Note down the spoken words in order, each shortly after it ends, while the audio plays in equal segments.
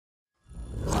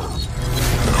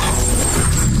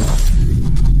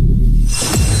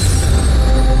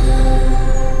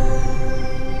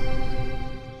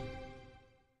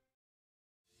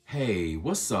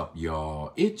what's up,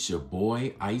 y'all? It's your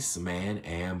boy, Iceman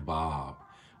and Bob.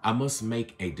 I must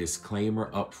make a disclaimer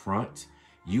up front.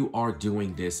 You are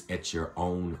doing this at your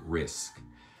own risk.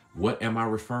 What am I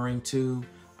referring to?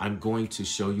 I'm going to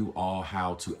show you all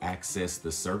how to access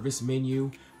the service menu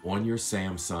on your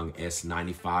Samsung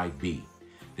S95B.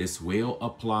 This will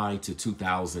apply to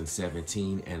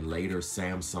 2017 and later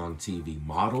Samsung TV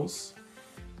models.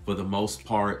 For the most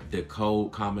part, the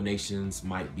code combinations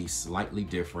might be slightly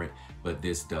different, but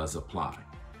this does apply.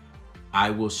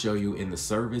 I will show you in the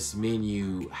service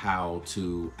menu how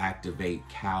to activate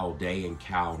Cal Day and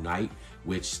Cal Night,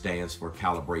 which stands for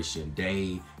calibration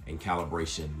day and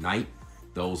calibration night.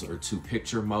 Those are two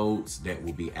picture modes that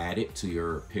will be added to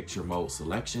your picture mode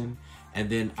selection. And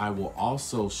then I will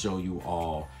also show you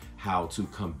all how to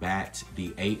combat the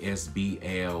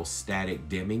ASBL static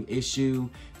dimming issue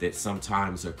that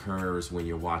sometimes occurs when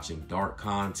you're watching dark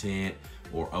content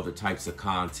or other types of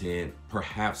content,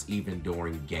 perhaps even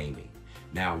during gaming.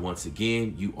 Now, once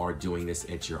again, you are doing this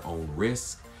at your own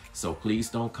risk. So please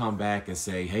don't come back and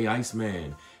say, hey,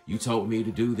 Iceman, you told me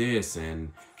to do this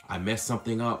and I messed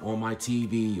something up on my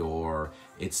TV, or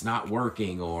it's not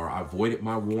working, or I voided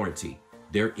my warranty.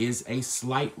 There is a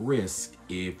slight risk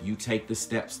if you take the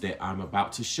steps that I'm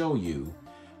about to show you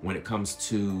when it comes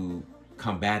to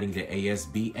combating the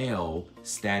ASBL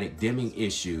static dimming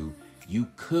issue. You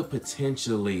could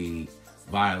potentially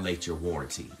violate your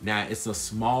warranty. Now, it's a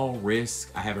small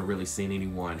risk. I haven't really seen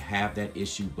anyone have that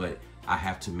issue, but I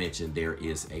have to mention there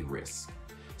is a risk.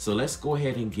 So let's go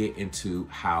ahead and get into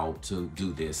how to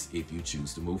do this if you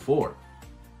choose to move forward.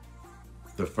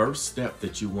 The first step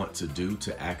that you want to do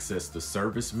to access the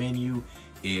service menu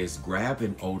is grab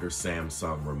an older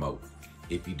Samsung remote.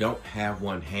 If you don't have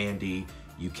one handy,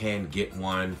 you can get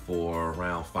one for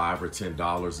around $5 or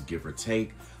 $10, give or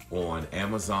take, on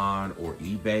Amazon or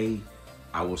eBay.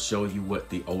 I will show you what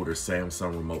the older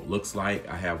Samsung remote looks like.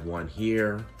 I have one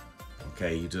here.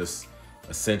 Okay, you just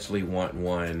essentially want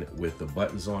one with the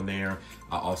buttons on there.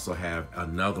 I also have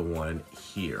another one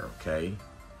here, okay?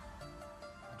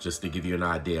 Just to give you an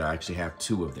idea, I actually have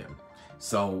two of them.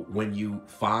 So when you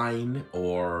find,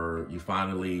 or you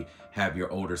finally have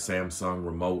your older Samsung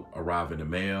remote arrive in the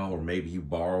mail, or maybe you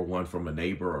borrow one from a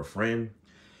neighbor or a friend,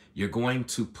 you're going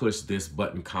to push this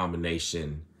button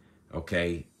combination,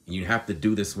 okay? You have to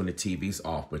do this when the TV's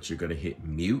off, but you're gonna hit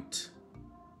mute,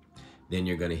 then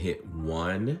you're gonna hit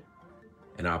 1,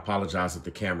 and I apologize if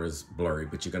the camera's blurry,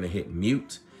 but you're gonna hit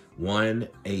mute, 1,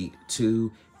 8,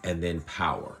 2, and then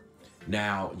power.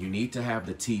 Now, you need to have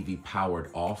the TV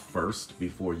powered off first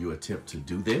before you attempt to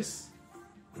do this,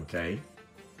 okay?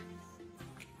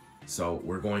 So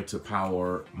we're going to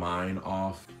power mine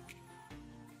off.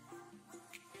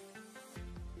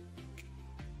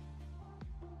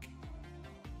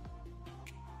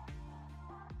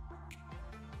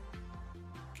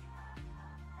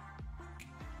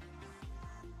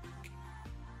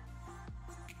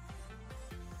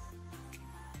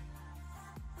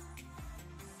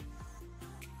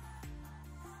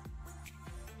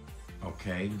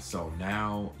 Okay, so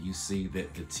now you see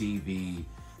that the TV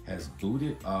has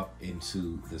booted up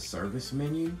into the service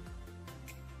menu.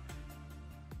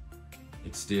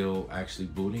 It's still actually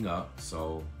booting up,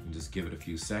 so you just give it a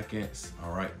few seconds.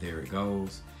 All right, there it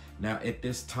goes. Now at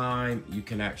this time, you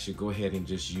can actually go ahead and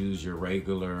just use your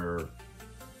regular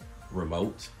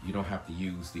remote. You don't have to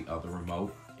use the other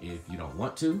remote if you don't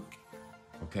want to,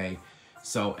 okay?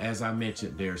 So as I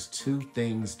mentioned, there's two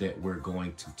things that we're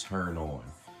going to turn on.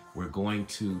 We're going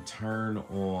to turn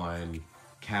on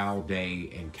Cal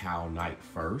Day and Cal Night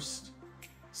first.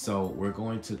 So we're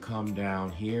going to come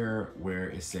down here where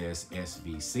it says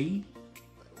SVC.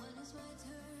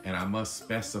 And I must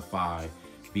specify,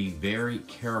 be very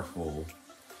careful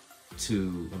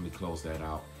to, let me close that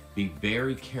out. Be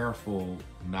very careful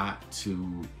not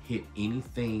to hit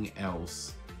anything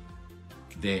else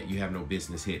that you have no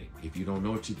business hitting. If you don't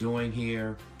know what you're doing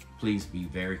here, please be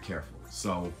very careful.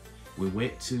 So we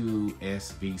went to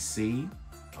SVC,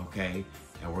 okay,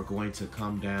 and we're going to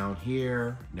come down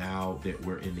here. Now that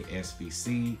we're in the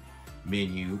SVC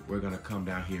menu, we're gonna come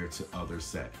down here to other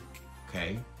setting,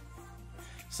 okay?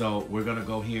 So we're gonna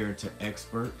go here to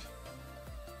expert,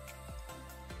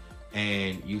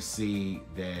 and you see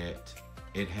that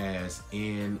it has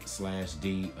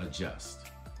N/D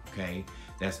adjust, okay?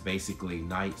 That's basically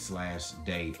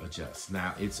night/day adjust.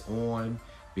 Now it's on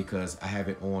because I have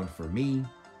it on for me.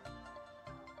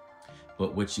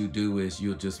 But what you do is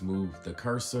you'll just move the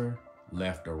cursor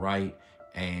left or right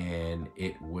and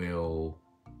it will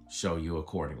show you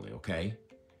accordingly, okay?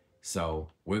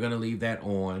 So we're gonna leave that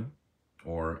on,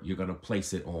 or you're gonna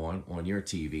place it on your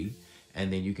TV.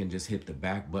 And then you can just hit the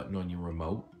back button on your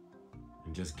remote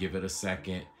and just give it a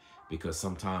second, because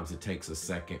sometimes it takes a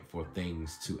second for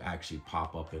things to actually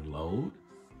pop up and load.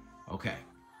 Okay.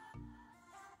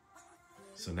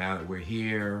 So now that we're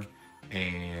here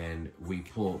and we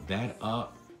pull that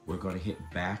up, we're going to hit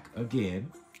back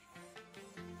again.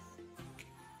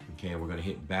 Okay, we're going to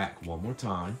hit back one more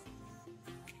time.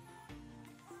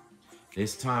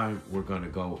 This time we're going to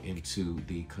go into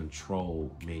the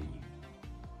control menu.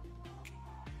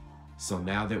 So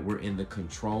now that we're in the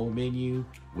control menu,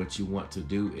 what you want to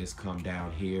do is come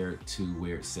down here to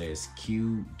where it says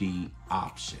QD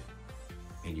option.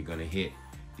 And you're going to hit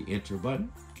the enter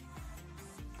button.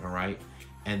 All right.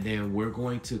 And then we're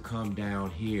going to come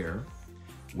down here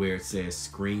where it says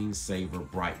screensaver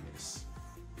brightness.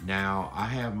 Now I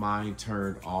have mine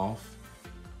turned off.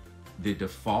 The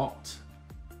default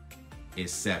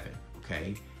is 7.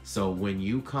 Okay. So when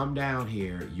you come down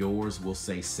here, yours will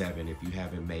say 7 if you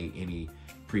haven't made any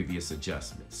previous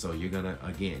adjustments. So you're gonna,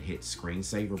 again, hit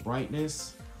screensaver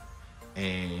brightness,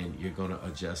 and you're gonna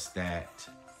adjust that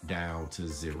down to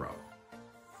 0.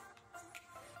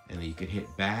 And then you can hit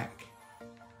back,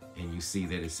 and you see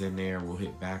that it's in there. We'll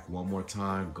hit back one more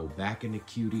time, go back in the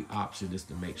QD option just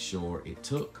to make sure it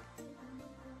took.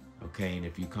 Okay, and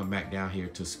if you come back down here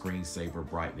to screensaver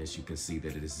brightness, you can see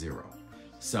that it is 0.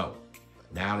 So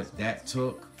now that that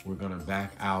took, we're gonna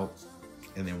back out,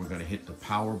 and then we're gonna hit the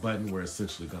power button. We're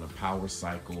essentially gonna power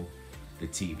cycle the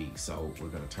TV. So we're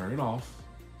gonna turn it off.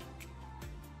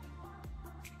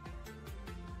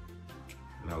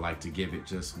 And I like to give it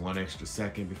just one extra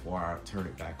second before I turn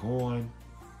it back on.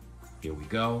 Here we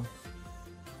go.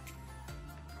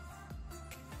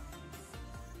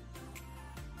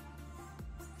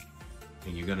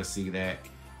 And you're gonna see that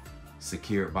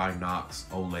secured by Knox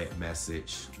OLED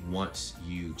message once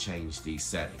you change these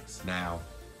settings. Now,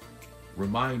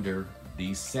 reminder,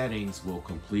 these settings will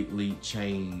completely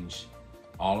change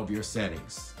all of your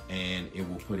settings, and it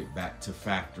will put it back to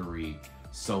factory,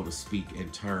 so to speak, in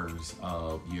terms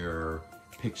of your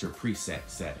picture preset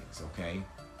settings, okay?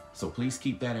 So please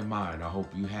keep that in mind. I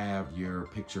hope you have your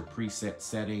picture preset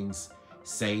settings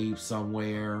saved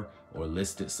somewhere or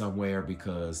listed somewhere,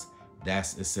 because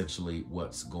that's essentially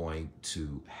what's going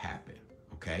to happen,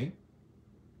 okay?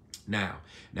 Now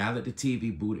that the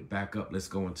TV booted back up, let's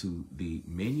go into the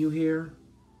menu here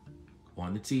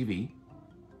on the TV.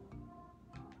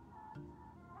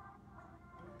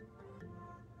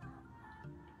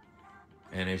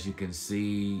 And as you can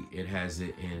see, it has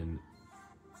it in,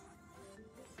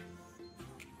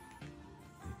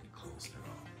 close that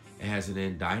off. It has it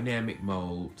in dynamic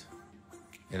mode.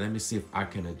 And let me see if I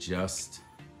can adjust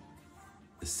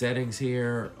the settings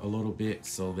here a little bit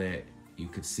so that you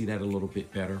could see that a little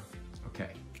bit better. Okay,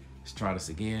 let's try this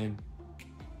again.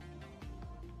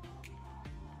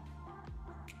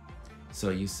 So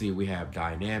you see we have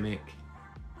dynamic,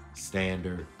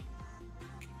 standard,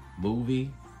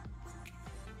 movie.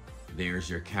 There's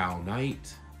your Cal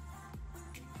night,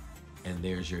 and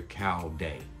there's your Cal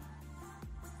day.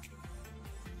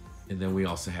 And then we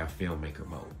also have filmmaker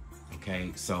mode.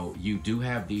 Okay, so you do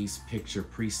have these picture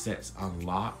presets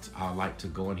unlocked. I like to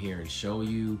go in here and show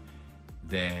you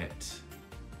that.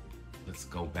 Let's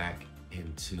go back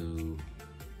into,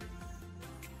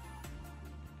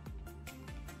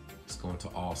 let's go into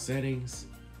all settings.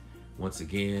 Once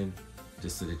again,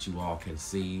 just so that you all can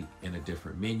see in a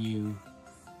different menu.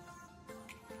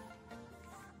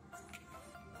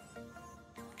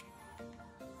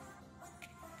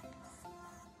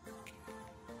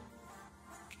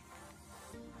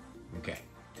 Okay,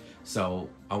 so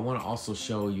I want to also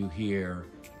show you here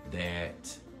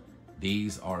that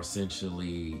these are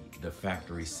essentially the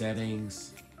factory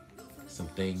settings. Some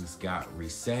things got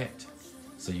reset,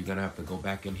 so you're gonna have to go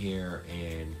back in here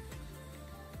and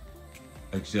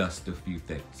adjust a few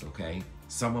things, okay?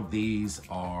 Some of these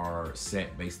are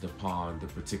set based upon the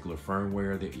particular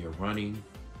firmware that you're running.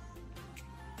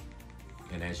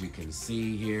 And as you can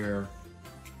see here,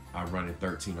 I'm running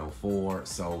 1304,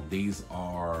 so these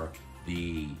are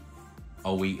the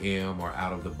OEM or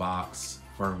out of the box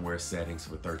firmware settings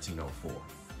for 1304.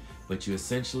 But you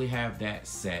essentially have that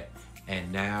set,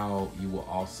 and now you will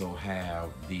also have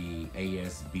the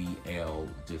ASBL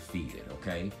defeated,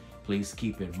 okay? Please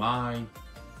keep in mind,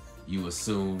 you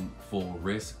assume full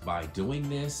risk by doing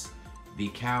this. The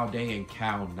Cal day and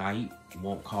Cal night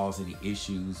won't cause any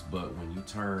issues, but when you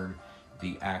turn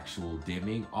the actual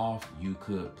dimming off, you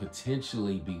could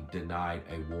potentially be denied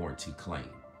a warranty claim.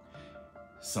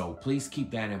 So please keep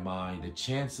that in mind. The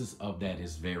chances of that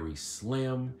is very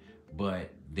slim, but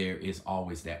there is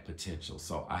always that potential.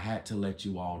 So I had to let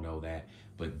you all know that.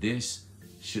 But this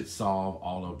should solve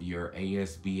all of your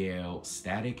ASBL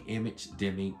static image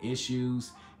dimming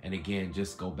issues. And again,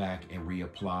 just go back and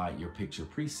reapply your picture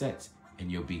presets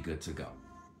and you'll be good to go.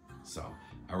 So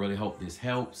I really hope this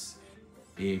helps.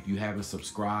 If you haven't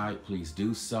subscribed, please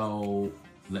do so.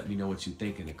 Let me know what you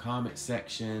think in the comment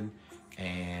section.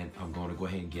 And I'm going to go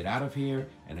ahead and get out of here.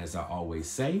 And as I always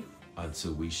say,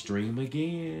 until we stream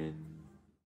again.